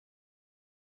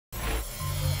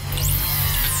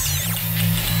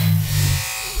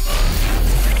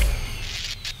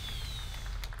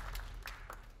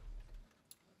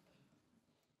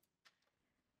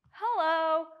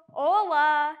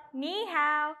ni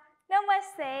hao,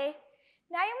 namaste.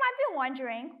 Now you might be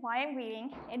wondering why I'm reading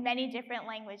in many different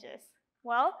languages.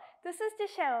 Well, this is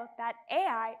to show that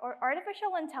AI, or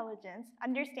artificial intelligence,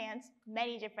 understands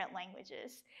many different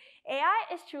languages.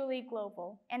 AI is truly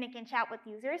global, and it can chat with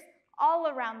users all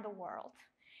around the world.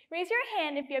 Raise your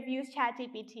hand if you have used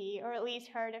ChatGPT, or at least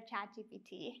heard of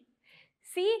ChatGPT.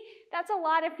 See, that's a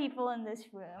lot of people in this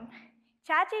room.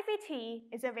 ChatGPT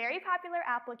is a very popular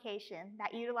application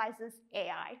that utilizes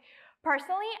AI.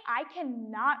 Personally, I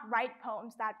cannot write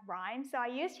poems that rhyme, so I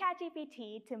use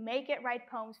ChatGPT to make it write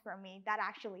poems for me that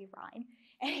actually rhyme.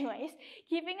 Anyways,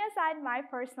 keeping aside my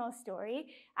personal story,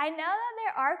 I know that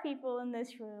there are people in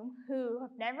this room who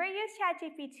have never used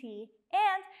ChatGPT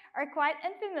and are quite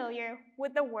unfamiliar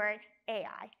with the word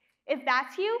AI. If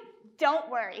that's you,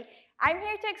 don't worry. I'm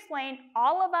here to explain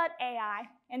all about AI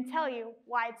and tell you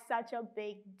why it's such a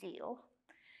big deal.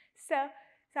 So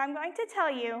I'm going to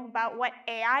tell you about what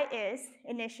AI is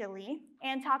initially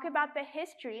and talk about the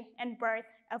history and birth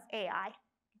of AI.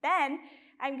 Then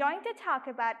I'm going to talk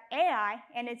about AI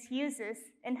and its uses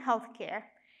in healthcare.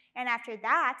 And after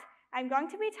that, I'm going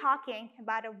to be talking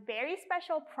about a very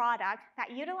special product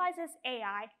that utilizes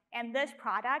AI, and this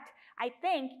product, I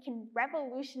think, can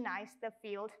revolutionize the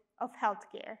field of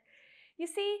healthcare. You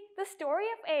see, the story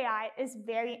of AI is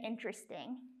very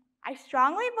interesting. I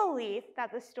strongly believe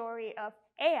that the story of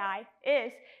AI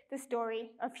is the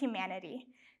story of humanity.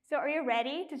 So are you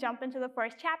ready to jump into the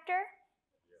first chapter?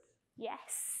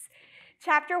 Yes.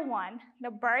 Chapter 1,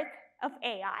 the birth of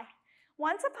AI.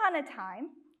 Once upon a time,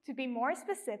 to be more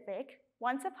specific,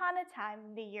 once upon a time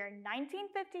in the year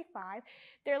 1955,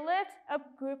 there lived a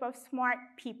group of smart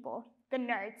people, the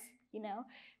nerds, you know.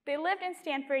 They lived in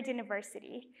Stanford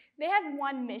University. They had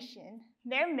one mission.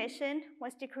 Their mission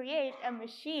was to create a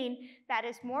machine that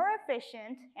is more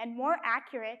efficient and more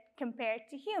accurate compared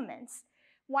to humans.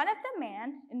 One of the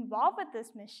men involved with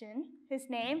this mission, his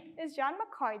name is John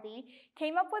McCarthy,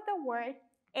 came up with the word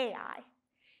AI.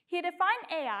 He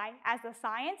defined AI as the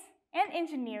science and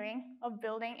engineering of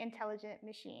building intelligent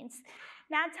machines.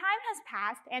 Now, time has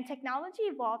passed and technology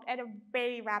evolved at a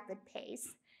very rapid pace.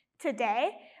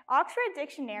 Today, Oxford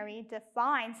Dictionary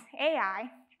defines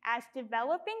AI as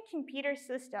developing computer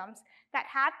systems that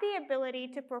have the ability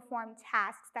to perform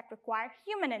tasks that require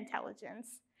human intelligence.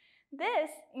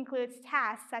 This includes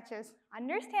tasks such as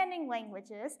understanding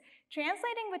languages,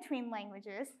 translating between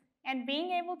languages, and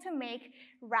being able to make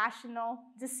rational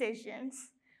decisions.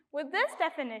 With this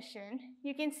definition,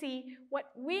 you can see what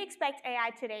we expect AI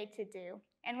today to do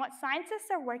and what scientists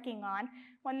are working on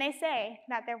when they say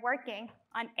that they're working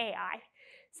on AI.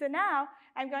 So now,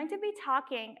 I'm going to be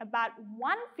talking about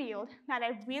one field that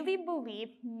I really believe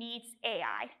needs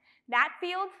AI. That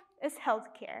field is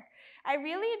healthcare. I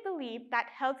really believe that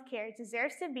healthcare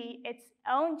deserves to be its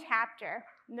own chapter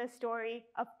in the story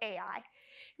of AI.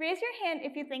 Raise your hand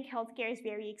if you think healthcare is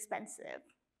very expensive.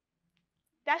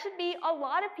 That should be a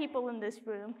lot of people in this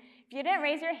room. If you didn't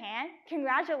raise your hand,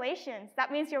 congratulations.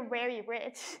 That means you're very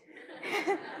rich.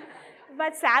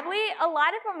 But sadly, a lot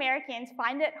of Americans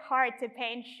find it hard to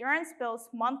pay insurance bills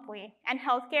monthly, and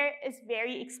healthcare is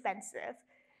very expensive.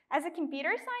 As a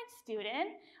computer science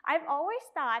student, I've always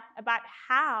thought about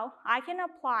how I can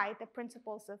apply the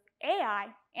principles of AI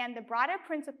and the broader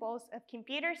principles of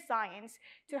computer science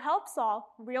to help solve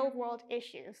real-world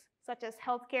issues, such as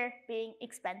healthcare being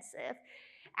expensive.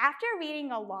 After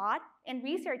reading a lot and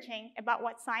researching about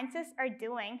what scientists are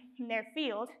doing in their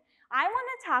field, I want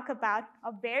to talk about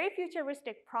a very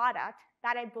futuristic product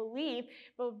that I believe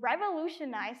will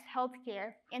revolutionize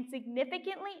healthcare and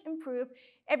significantly improve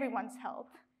everyone's health.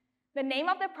 The name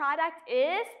of the product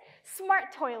is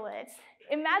smart toilets.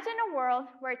 Imagine a world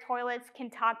where toilets can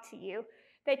talk to you.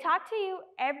 They talk to you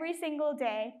every single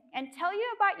day and tell you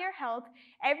about your health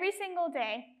every single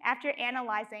day after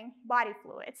analyzing body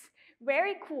fluids.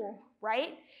 Very cool,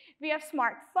 right? We have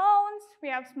smartphones, we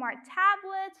have smart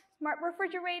tablets, smart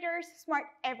refrigerators, smart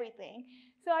everything.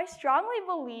 So I strongly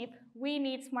believe we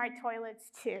need smart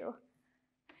toilets too.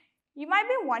 You might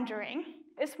be wondering,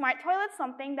 is smart toilets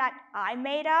something that I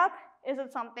made up? Is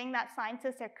it something that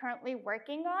scientists are currently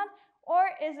working on? Or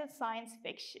is it science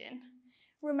fiction?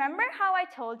 Remember how I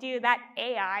told you that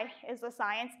AI is the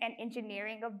science and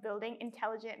engineering of building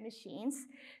intelligent machines?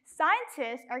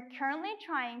 Scientists are currently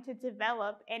trying to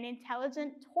develop an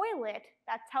intelligent toilet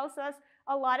that tells us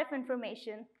a lot of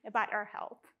information about our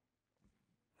health.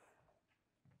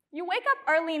 You wake up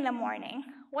early in the morning.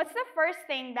 What's the first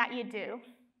thing that you do?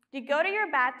 You go to your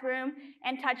bathroom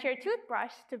and touch your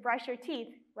toothbrush to brush your teeth,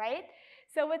 right?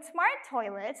 So with smart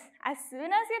toilets, as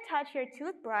soon as you touch your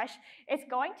toothbrush, it's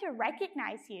going to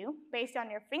recognize you based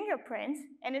on your fingerprints,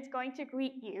 and it's going to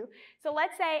greet you. So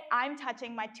let's say I'm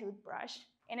touching my toothbrush,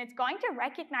 and it's going to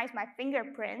recognize my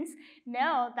fingerprints,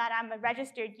 know that I'm a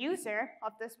registered user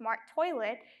of the smart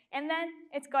toilet, and then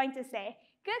it's going to say,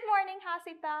 "Good morning,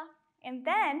 Hasitha." And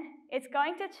then it's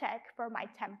going to check for my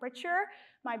temperature,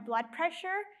 my blood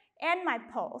pressure, and my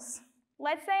pulse.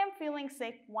 Let's say I'm feeling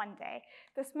sick one day.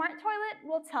 The smart toilet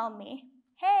will tell me,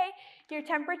 "Hey, your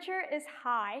temperature is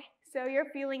high, so you're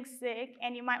feeling sick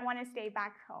and you might want to stay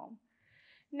back home."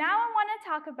 Now I want to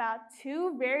talk about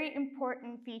two very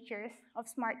important features of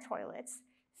smart toilets: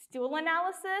 stool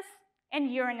analysis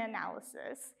and urine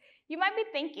analysis. You might be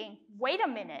thinking, wait a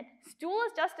minute, stool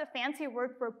is just a fancy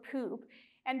word for poop,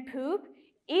 and poop,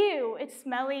 ew, it's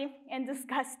smelly and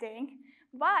disgusting.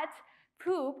 But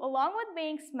poop, along with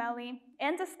being smelly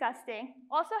and disgusting,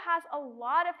 also has a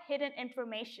lot of hidden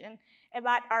information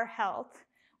about our health.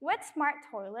 With smart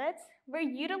toilets, we're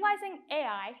utilizing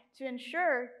AI to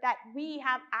ensure that we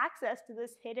have access to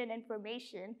this hidden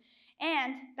information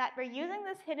and that we're using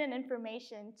this hidden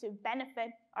information to benefit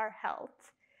our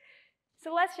health.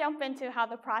 So let's jump into how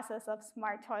the process of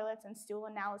smart toilets and stool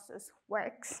analysis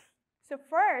works. So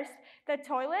first, the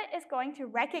toilet is going to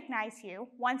recognize you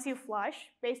once you flush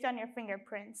based on your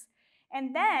fingerprints.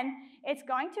 And then it's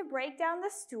going to break down the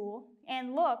stool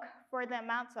and look for the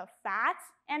amounts of fats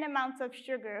and amounts of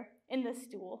sugar in the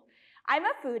stool. I'm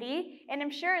a foodie, and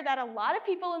I'm sure that a lot of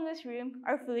people in this room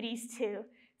are foodies too.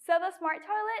 So the smart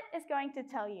toilet is going to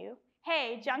tell you,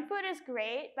 "Hey, junk food is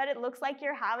great, but it looks like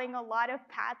you're having a lot of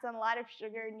fats and a lot of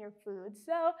sugar in your food.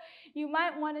 So you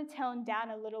might want to tone down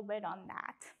a little bit on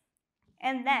that."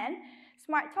 And then,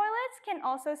 smart toilets can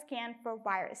also scan for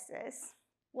viruses.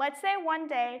 Let's say one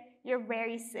day you're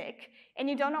very sick and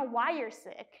you don't know why you're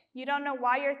sick. You don't know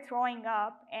why you're throwing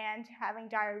up and having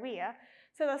diarrhea.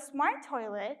 So the smart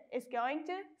toilet is going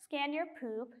to scan your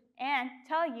poop and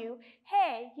tell you,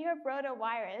 "Hey, you have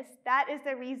rotavirus. That is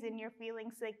the reason you're feeling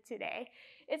sick today."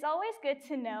 It's always good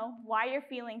to know why you're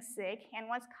feeling sick and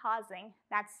what's causing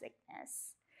that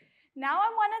sickness. Now I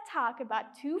want to talk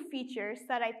about two features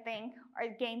that I think are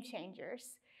game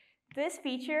changers. This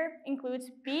feature includes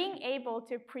being able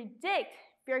to predict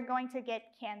if you're going to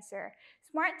get cancer.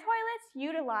 Smart toilets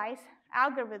utilize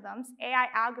algorithms, AI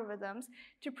algorithms,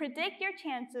 to predict your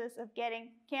chances of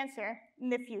getting cancer in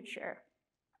the future.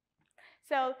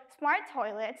 So smart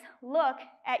toilets look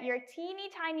at your teeny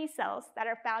tiny cells that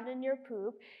are found in your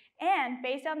poop, and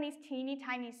based on these teeny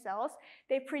tiny cells,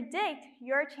 they predict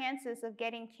your chances of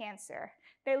getting cancer.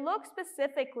 They look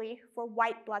specifically for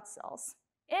white blood cells.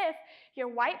 If your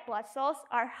white blood cells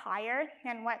are higher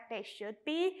than what they should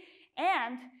be,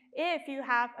 and if you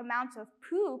have amounts of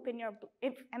poop in your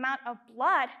amount of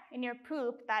blood in your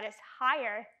poop that is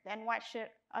higher than what should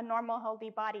a normal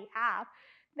healthy body have,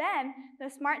 then the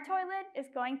smart toilet is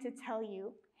going to tell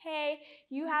you, "Hey,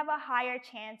 you have a higher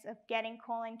chance of getting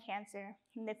colon cancer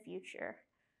in the future."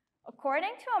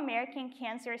 According to American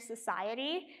Cancer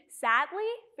Society, sadly,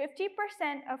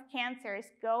 50% of cancers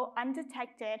go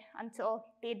undetected until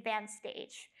the advanced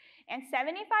stage. And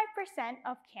 75%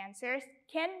 of cancers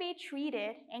can be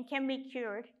treated and can be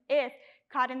cured if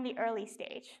caught in the early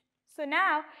stage. So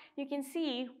now you can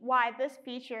see why this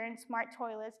feature in smart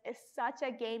toilets is such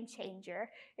a game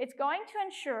changer. It's going to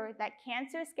ensure that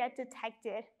cancers get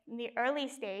detected in the early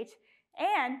stage,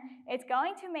 and it's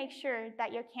going to make sure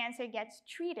that your cancer gets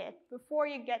treated before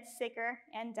you get sicker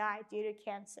and die due to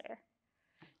cancer.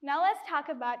 Now let's talk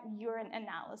about urine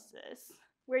analysis.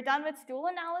 We're done with stool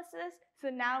analysis, so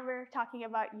now we're talking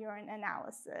about urine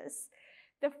analysis.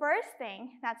 The first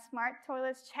thing that smart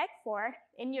toilets check for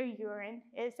in your urine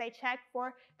is they check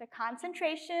for the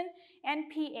concentration and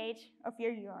pH of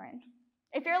your urine.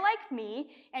 If you're like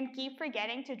me and keep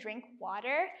forgetting to drink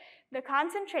water, the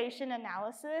concentration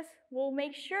analysis will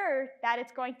make sure that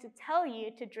it's going to tell you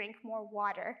to drink more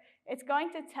water. It's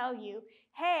going to tell you,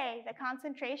 "Hey, the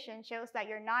concentration shows that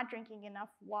you're not drinking enough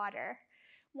water."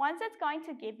 Once it's going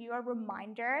to give you a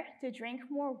reminder to drink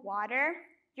more water,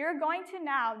 you're going to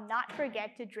now not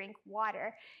forget to drink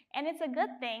water. And it's a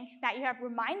good thing that you have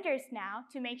reminders now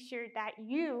to make sure that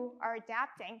you are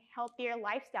adapting healthier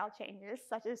lifestyle changes,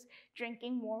 such as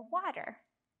drinking more water.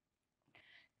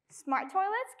 Smart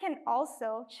toilets can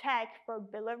also check for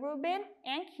bilirubin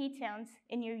and ketones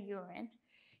in your urine.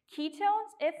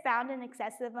 Ketones, if found in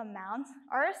excessive amounts,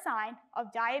 are a sign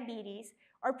of diabetes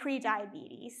or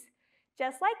prediabetes.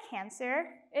 Just like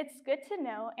cancer, it's good to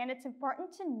know, and it's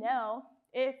important to know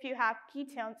if you have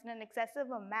ketones in an excessive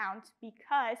amount,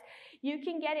 because you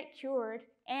can get it cured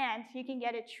and you can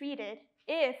get it treated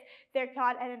if they're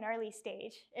caught at an early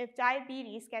stage, if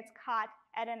diabetes gets caught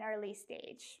at an early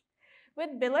stage. With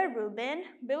bilirubin,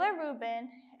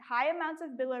 high amounts of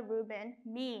bilirubin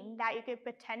mean that you could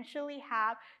potentially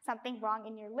have something wrong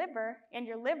in your liver, and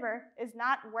your liver is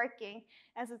not working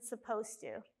as it's supposed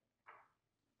to.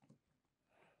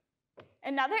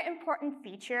 Another important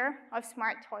feature of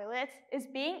smart toilets is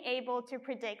being able to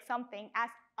predict something as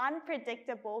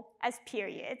unpredictable as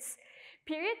periods.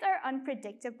 Periods are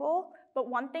unpredictable, but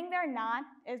one thing they're not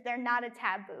is they're not a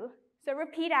taboo. So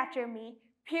repeat after me.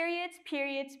 Periods,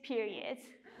 periods, periods.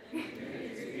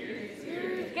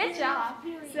 Good job.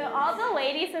 So all the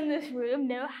ladies in this room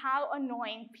know how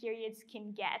annoying periods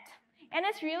can get. And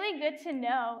it's really good to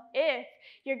know if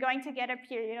you're going to get a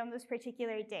period on this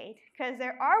particular date, because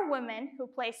there are women who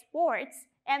play sports,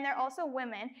 and there are also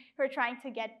women who are trying to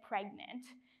get pregnant.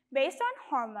 Based on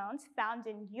hormones found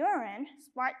in urine,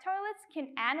 smart toilets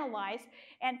can analyze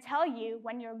and tell you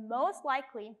when you're most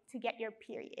likely to get your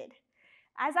period.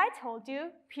 As I told you,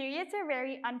 periods are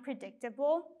very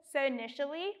unpredictable, so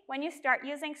initially, when you start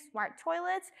using smart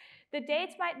toilets, the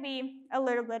dates might be a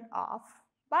little bit off.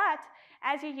 But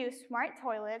as you use smart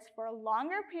toilets for a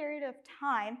longer period of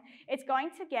time, it's going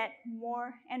to get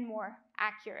more and more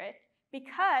accurate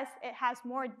because it has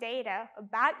more data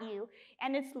about you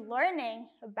and it's learning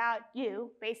about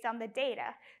you based on the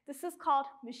data. This is called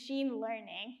machine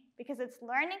learning because it's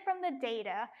learning from the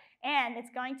data and it's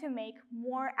going to make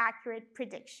more accurate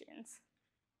predictions.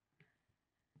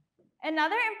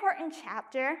 Another important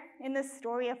chapter in the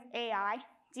story of AI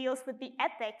deals with the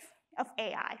ethics of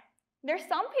AI. There's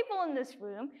some people in this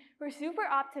room who are super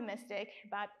optimistic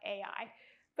about AI,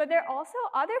 but there are also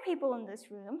other people in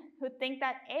this room who think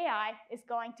that AI is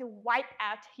going to wipe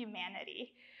out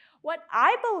humanity. What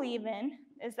I believe in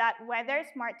is that whether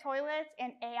smart toilets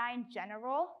and AI in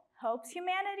general helps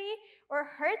humanity or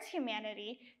hurts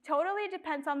humanity totally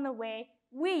depends on the way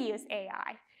we use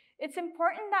AI. It's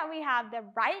important that we have the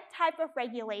right type of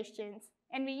regulations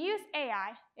and we use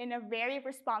AI in a very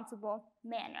responsible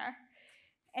manner.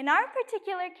 In our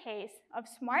particular case of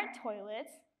smart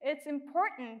toilets, it's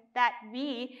important that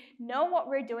we know what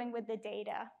we're doing with the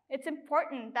data. It's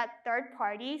important that third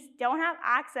parties don't have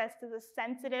access to the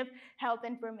sensitive health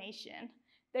information.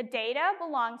 The data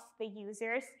belongs to the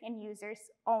users and users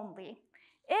only.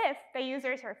 If the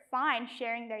users are fine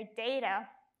sharing their data,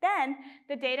 then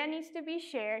the data needs to be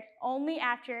shared only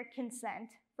after consent.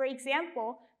 For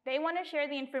example, they want to share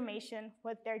the information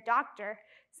with their doctor,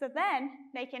 so then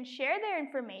they can share their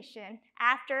information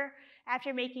after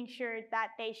making sure that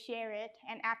they share it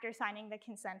and after signing the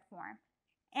consent form.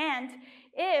 And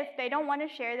if they don't want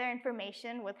to share their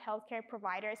information with healthcare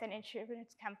providers and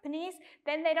insurance companies,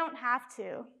 then they don't have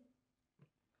to.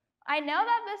 I know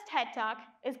that this TED Talk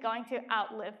is going to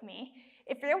outlive me.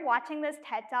 If you're watching this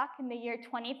TED Talk in the year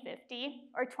 2050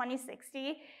 or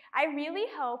 2060, I really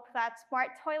hope that smart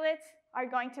toilets are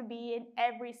going to be in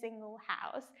every single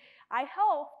house. I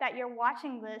hope that you're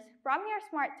watching this from your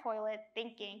smart toilet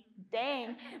thinking,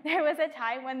 dang, there was a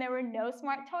time when there were no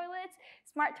smart toilets.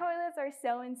 Smart toilets are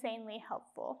so insanely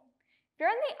helpful. If you're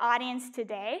in the audience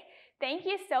today, thank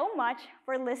you so much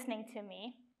for listening to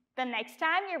me. The next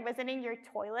time you're visiting your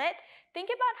toilet, think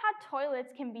about how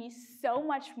toilets can be so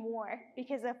much more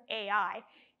because of AI.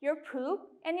 Your poop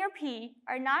and your pee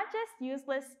are not just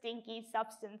useless, stinky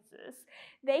substances.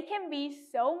 They can be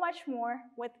so much more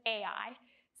with AI.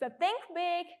 So think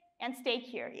big and stay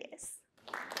curious.